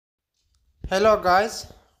Hello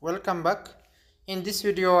guys, welcome back. In this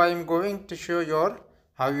video I am going to show you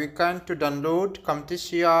how you can to download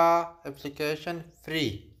Camtasia application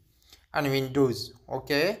free on Windows.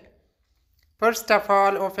 Okay, first of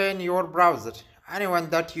all open your browser, anyone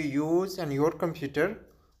that you use on your computer.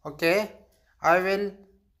 Okay, I will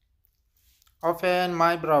open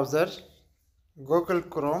my browser, Google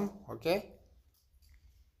Chrome. Okay,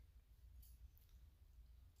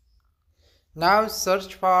 now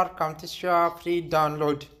search for Camtasia free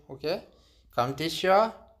download. Okay,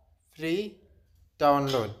 Camtasia free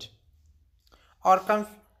download or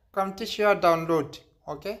Camtasia download.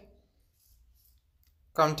 Okay,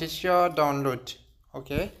 Camtasia download.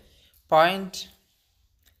 Okay, point,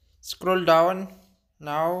 scroll down.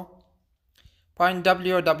 Now find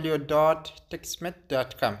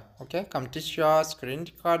www.textmet.com. okay, Camtasia screen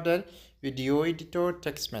recorder, video editor,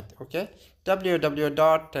 textmet. Okay,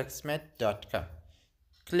 www.textmet.com.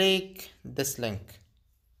 click this link.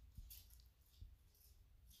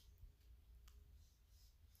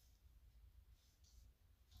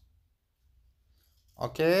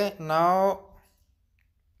 Okay, now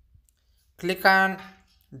click on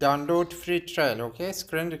download free trial. Okay,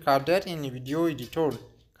 screen recorder in video editor,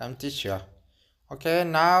 Camtasia. Okay,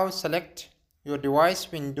 now select your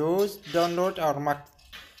device, Windows download or Mac.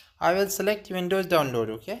 I will select Windows download.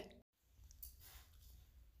 Okay,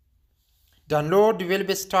 download will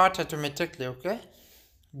be start automatically. Okay,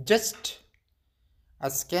 just a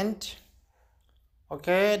second.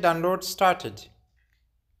 Okay, download started,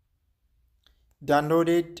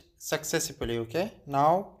 downloaded successfully. Okay,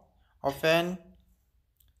 now open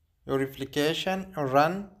your application,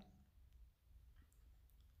 run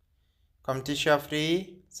Camtasia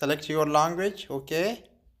free, select your language. Okay,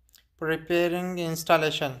 preparing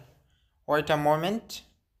installation, wait a moment.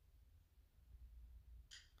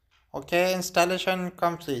 Okay, installation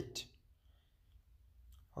complete.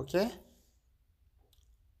 Okay,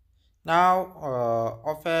 now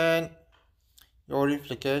open your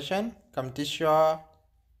application Camtasia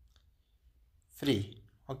free.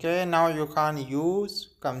 Okay, now you can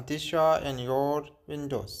use Camtasia in your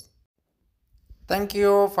Windows. Thank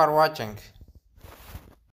you for watching.